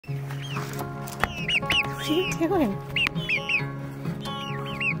What are you doing?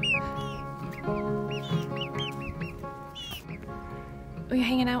 Are you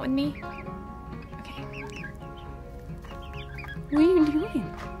hanging out with me? Okay. What are you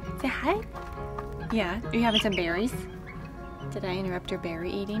doing? Say hi? Yeah, are you having some berries? Did I interrupt your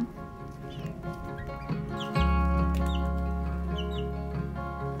berry eating?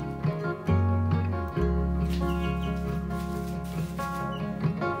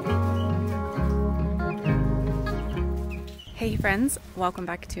 Hey friends, welcome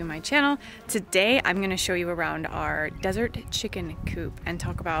back to my channel. Today I'm going to show you around our desert chicken coop and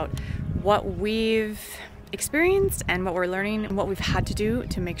talk about what we've experienced and what we're learning and what we've had to do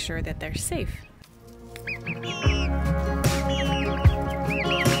to make sure that they're safe.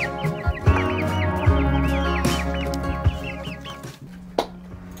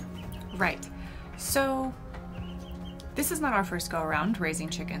 Right, so this is not our first go around raising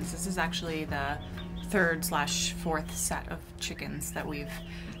chickens. This is actually the third/fourth set of chickens that we've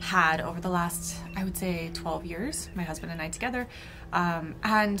had over the last, I would say, 12 years, my husband and I together.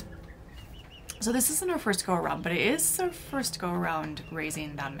 And so this isn't our first go around, but it is our first go around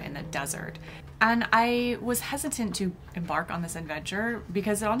raising them in the desert. And I was hesitant to embark on this adventure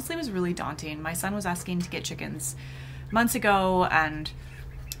because it honestly was really daunting. My son was asking to get chickens months ago, and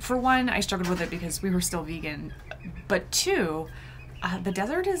for one, I struggled with it because we were still vegan, but two, the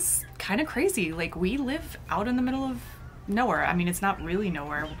desert is kind of crazy. Like, we live out in the middle of nowhere. I mean, it's not really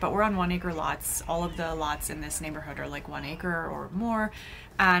nowhere, but we're on 1 acre lots. All of the lots in this neighborhood are like 1 acre or more.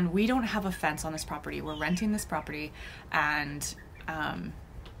 And we don't have a fence on this property. We're renting this property, and,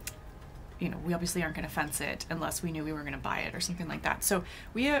 you know, we obviously aren't going to fence it unless we knew we were going to buy it or something like that. So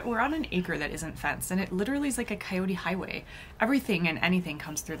we're on an acre that isn't fenced, and it literally is like a coyote highway. Everything and anything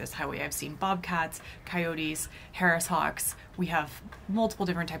comes through this highway. I've seen bobcats, coyotes, Harris hawks. We have multiple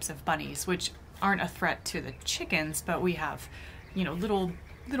different types of bunnies, which aren't a threat to the chickens, but we have, you know, little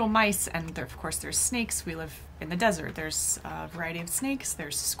mice, and there, of course there's snakes. We live in the desert. There's a variety of snakes,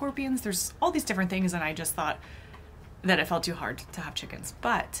 there's scorpions, there's all these different things, and I just thought that it felt too hard to have chickens.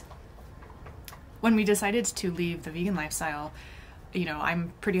 But when we decided to leave the vegan lifestyle, you know,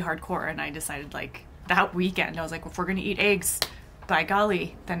 I'm pretty hardcore, and I decided, like, that weekend, I was like, if we're gonna eat eggs, by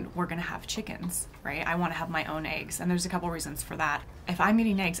golly, then we're gonna have chickens, right? I wanna have my own eggs, and there's a couple reasons for that. If I'm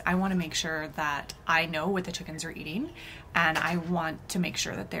eating eggs, I wanna make sure that I know what the chickens are eating, and I want to make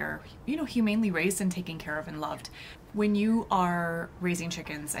sure that they're, you know, humanely raised and taken care of and loved. When you are raising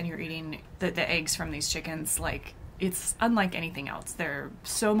chickens and you're eating the eggs from these chickens, like, it's unlike anything else. They're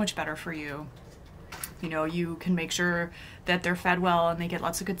so much better for you. You know, you can make sure that they're fed well and they get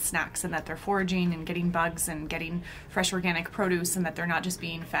lots of good snacks, and that they're foraging and getting bugs and getting fresh organic produce, and that they're not just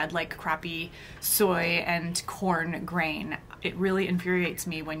being fed like crappy soy and corn grain. It really infuriates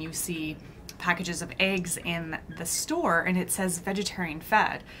me when you see packages of eggs in the store and it says vegetarian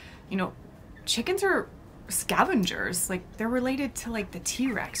fed. You know, chickens are scavengers. Like, they're related to like the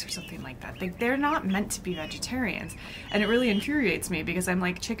T-Rex or something like that. They're not meant to be vegetarians, and it really infuriates me because I'm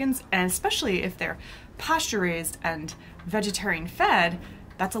like, chickens, and especially if they're pasture raised and vegetarian fed,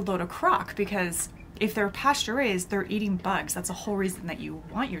 that's a load of crock, because if they're pasture raised, they're eating bugs. That's the whole reason that you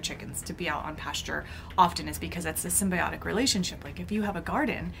want your chickens to be out on pasture often, is because it's a symbiotic relationship. Like, if you have a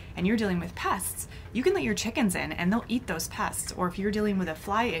garden and you're dealing with pests, you can let your chickens in and they'll eat those pests. Or if you're dealing with a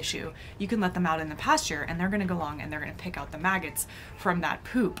fly issue, you can let them out in the pasture and they're gonna go along and they're gonna pick out the maggots from that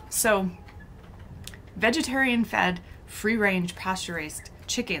poop. So vegetarian fed, free range, pasture raised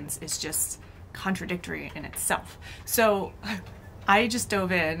chickens is just contradictory in itself. So I just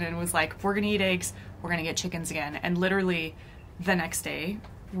dove in and was like, we're gonna eat eggs, we're gonna get chickens again. And literally the next day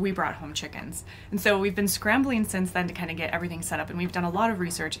we brought home chickens. And so we've been scrambling since then to kind of get everything set up, and we've done a lot of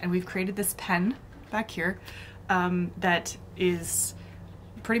research, and we've created this pen back here that is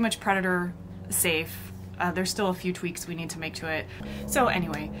pretty much predator safe. There's still a few tweaks we need to make to it. So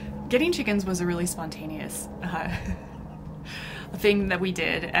anyway, getting chickens was a really spontaneous thing that we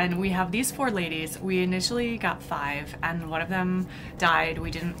did, and we have these 4 ladies. We initially got 5, and one of them died. We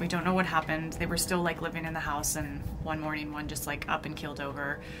don't know what happened. They were still like living in the house, and one morning one just like up and keeled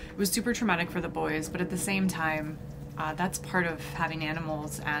over. It was super traumatic for the boys, but at the same time, that's part of having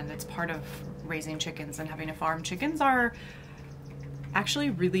animals, and it's part of raising chickens and having a farm. Chickens are actually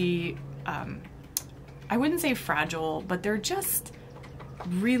really, I wouldn't say fragile, but they're just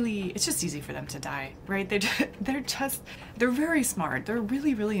really, it's just easy for them to die, right? They're very smart. They're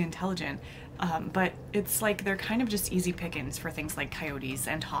really, really intelligent. But it's like they're kind of just easy pickings for things like coyotes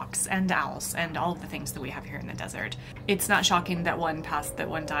and hawks and owls and all of the things that we have here in the desert. It's not shocking that one passed, that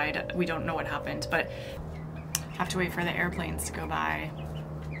one died. We don't know what happened, but have to wait for the airplanes to go by.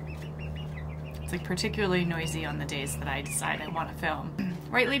 It's like particularly noisy on the days that I decide I want to film.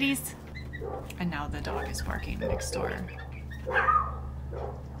 Right, ladies? And now the dog is barking next door.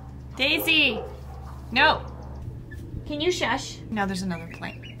 Daisy! No! Can you shush? Now there's another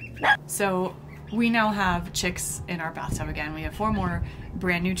plane. So we now have chicks in our bathtub again. We have 4 more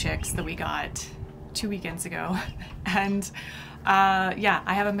brand new chicks that we got 2 weekends ago. And yeah,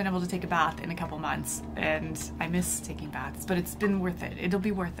 I haven't been able to take a bath in a couple months, and I miss taking baths, but it's been worth it. It'll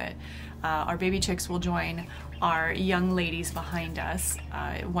be worth it. Our baby chicks will join our young ladies behind us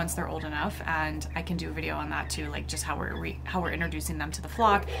once they're old enough, and I can do a video on that too, like just how we're introducing them to the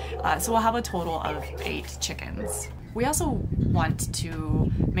flock. So we'll have a total of 8 chickens. We also want to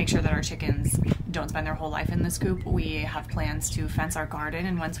make sure that our chickens don't spend their whole life in this coop. We have plans to fence our garden,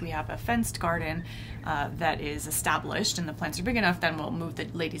 and once we have a fenced garden that is established and the plants are big enough, then we'll move the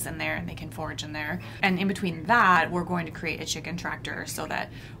ladies in there and they can forage in there. And in between that, we're going to create a chicken tractor so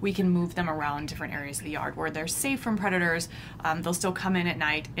that we can move them around different areas of the yard where they're safe from predators. They'll still come in at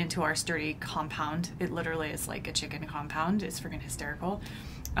night into our sturdy compound. It literally is like a chicken compound. It's freaking hysterical.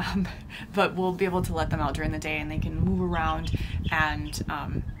 But we'll be able to let them out during the day and they can move around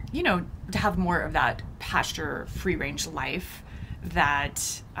and, you know, to have more of that pasture free range life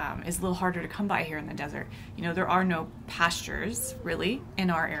that is a little harder to come by here in the desert. You know, there are no pastures really in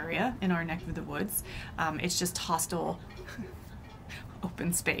our area, in our neck of the woods. It's just hostile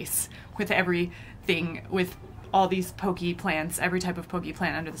open space with everything, with all these pokey plants, every type of pokey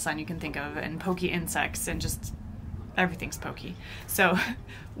plant under the sun you can think of, and pokey insects, and just everything's pokey. So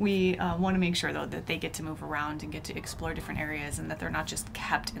we want to make sure though that they get to move around and get to explore different areas, and that they're not just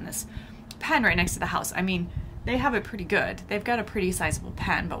kept in this pen right next to the house. I mean, they have it pretty good. They've got a pretty sizable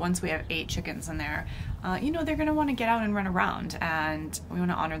pen, but once we have 8 chickens in there, you know, they're going to want to get out and run around, and we want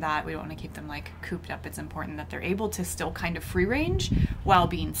to honor that. We don't want to keep them like cooped up. It's important that they're able to still kind of free range while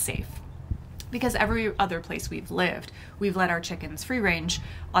being safe. Because every other place we've lived, we've let our chickens free range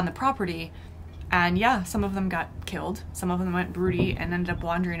on the property. And yeah, some of them got killed. Some of them went broody and ended up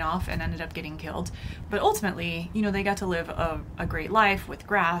wandering off and ended up getting killed. But ultimately, you know, they got to live a great life with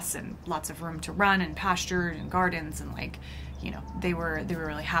grass and lots of room to run and pasture and gardens, and like, you know, they were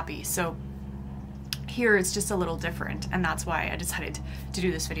really happy. So here it's just a little different, and that's why I decided to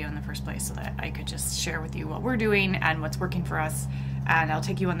do this video in the first place, so that I could just share with you what we're doing and what's working for us. And I'll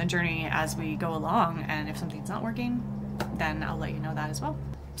take you on the journey as we go along, and if something's not working, then I'll let you know that as well.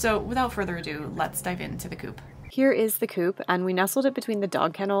 So without further ado, let's dive into the coop. Here is the coop, and we nestled it between the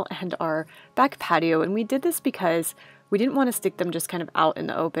dog kennel and our back patio, and we did this because we didn't want to stick them just kind of out in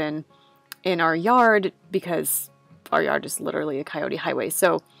the open in our yard, because our yard is literally a coyote highway.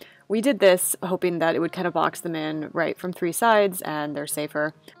 So we did this hoping that it would kind of box them in right from 3 sides and they're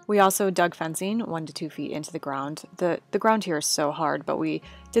safer. We also dug fencing 1 to 2 feet into the ground. The ground here is so hard, but we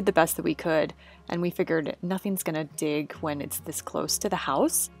did the best that we could, and we figured nothing's gonna dig when it's this close to the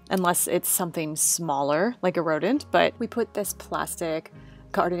house, unless it's something smaller like a rodent. But we put this plastic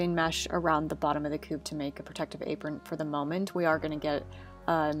gardening mesh around the bottom of the coop to make a protective apron for the moment. We are gonna get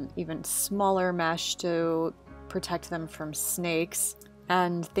even smaller mesh to protect them from snakes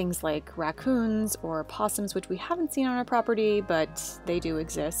and things like raccoons or possums, which we haven't seen on our property, but they do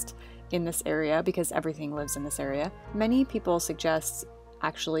exist in this area because everything lives in this area. Many people suggest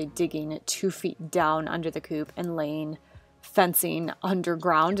actually digging 2 feet down under the coop and laying fencing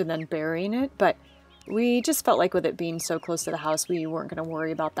underground and then burying it, but we just felt like with it being so close to the house, we weren't going to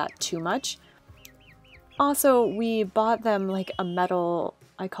worry about that too much. Also, we bought them like a metal,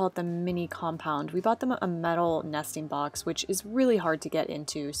 I call it the mini compound. We bought them a metal nesting box, which is really hard to get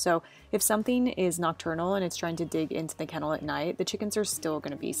into. So if something is nocturnal and it's trying to dig into the kennel at night, the chickens are still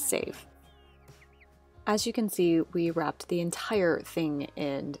going to be safe. As you can see, we wrapped the entire thing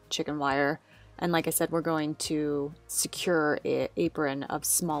in chicken wire. And like I said, we're going to secure an apron of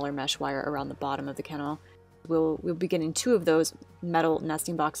smaller mesh wire around the bottom of the kennel. We'll be getting 2 of those metal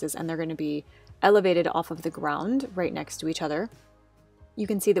nesting boxes, and they're going to be elevated off of the ground right next to each other. You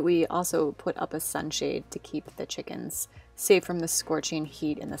can see that we also put up a sunshade to keep the chickens safe from the scorching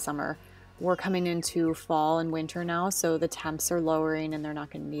heat in the summer. We're coming into fall and winter now, so the temps are lowering and they're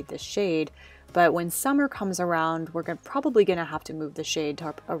not going to need this shade. But when summer comes around, we're probably going to have to move the shade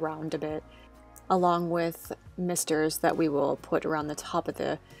tarp around a bit, along with misters that we will put around the top of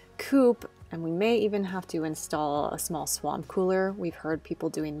the coop. And we may even have to install a small swamp cooler. We've heard people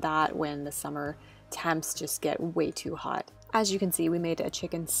doing that when the summer temps just get way too hot. As you can see, we made a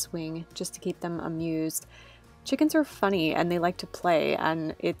chicken swing just to keep them amused. Chickens are funny and they like to play,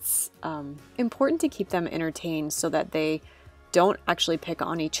 and it's important to keep them entertained so that they don't actually pick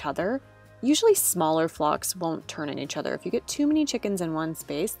on each other. Usually smaller flocks won't turn on each other. If you get too many chickens in one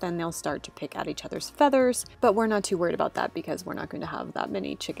space, then they'll start to pick at each other's feathers, but we're not too worried about that because we're not going to have that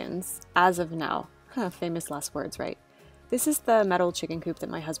many chickens as of now. Famous last words, right? This is the metal chicken coop that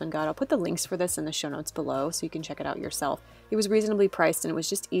my husband got. I'll put the links for this in the show notes below so you can check it out yourself. It was reasonably priced and it was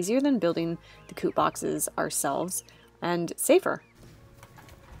just easier than building the coop boxes ourselves and safer.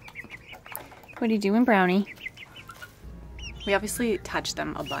 What are you doing, Brownie? We obviously touch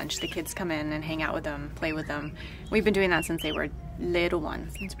them a bunch. The kids come in and hang out with them, play with them. We've been doing that since they were little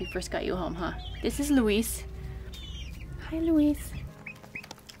ones, since we first got you home, huh? This is Luis. Hi, Luis.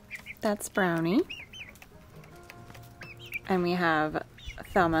 That's Brownie. And we have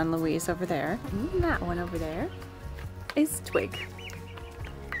Thelma and Louise over there. And that one over there is Twig.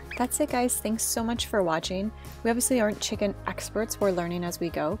 That's it, guys. Thanks so much for watching. We obviously aren't chicken experts. We're learning as we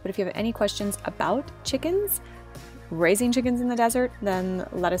go. But if you have any questions about chickens, raising chickens in the desert, then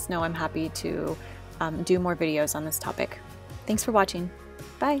let us know. I'm happy to do more videos on this topic. Thanks for watching.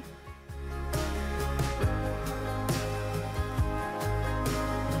 Bye.